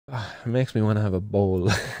It makes me want to have a bowl.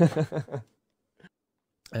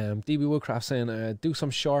 DB Woodcraft saying, do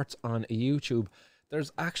some shorts on YouTube.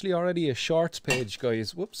 There's actually already a shorts page,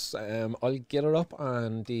 guys. Whoops. I'll get it up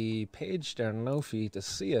on the page there now for you to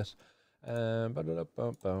see it.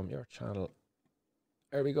 Your channel.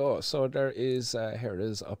 There we go. So there is, here it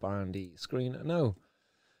is up on the screen now.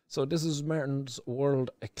 So this is Martin's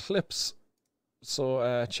World Eclipse.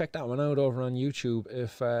 So check that one out over on YouTube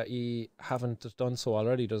if you haven't done so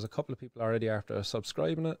already. There's a couple of people already after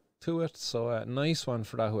subscribing to it. So nice one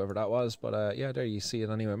for that, whoever that was. But yeah, there you see it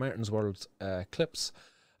anyway. Martin's World Clips.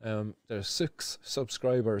 There's 6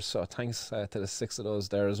 subscribers, so thanks to the 6 of those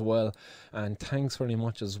there as well, and thanks very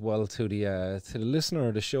much as well to the listener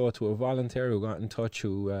of the show, to a volunteer who got in touch,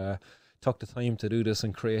 who took the time to do this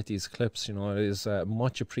and create these clips. You know, it is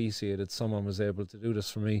much appreciated. Someone was able to do this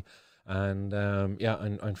for me, and yeah,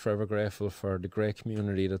 I'm forever grateful for the great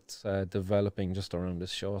community that's developing just around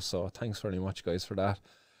this show. So thanks very much, guys, for that.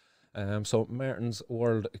 So Martin's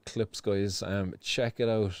World Eclipse, guys, check it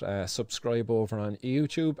out. Subscribe over on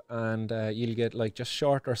YouTube, and you'll get like just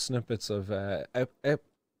shorter snippets of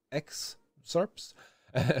excerpts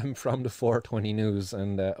from the 420 news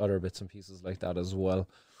and other bits and pieces like that as well.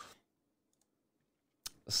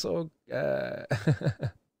 So I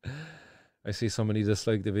see somebody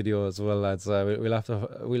disliked the video as well, lads. We'll have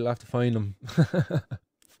to find them.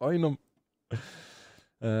 Find them.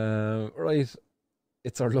 Right.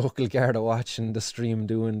 It's our local Garda watching the stream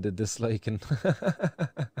doing the disliking.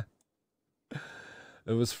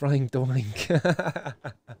 It was Frank Doink.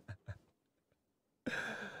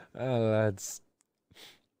 Ah, lads.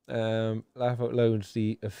 Laugh out loud,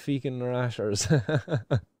 the feckin' rashers.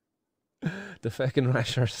 The feckin'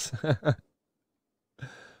 rashers.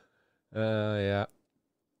 Yeah.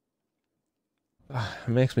 It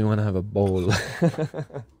makes me want to have a bowl.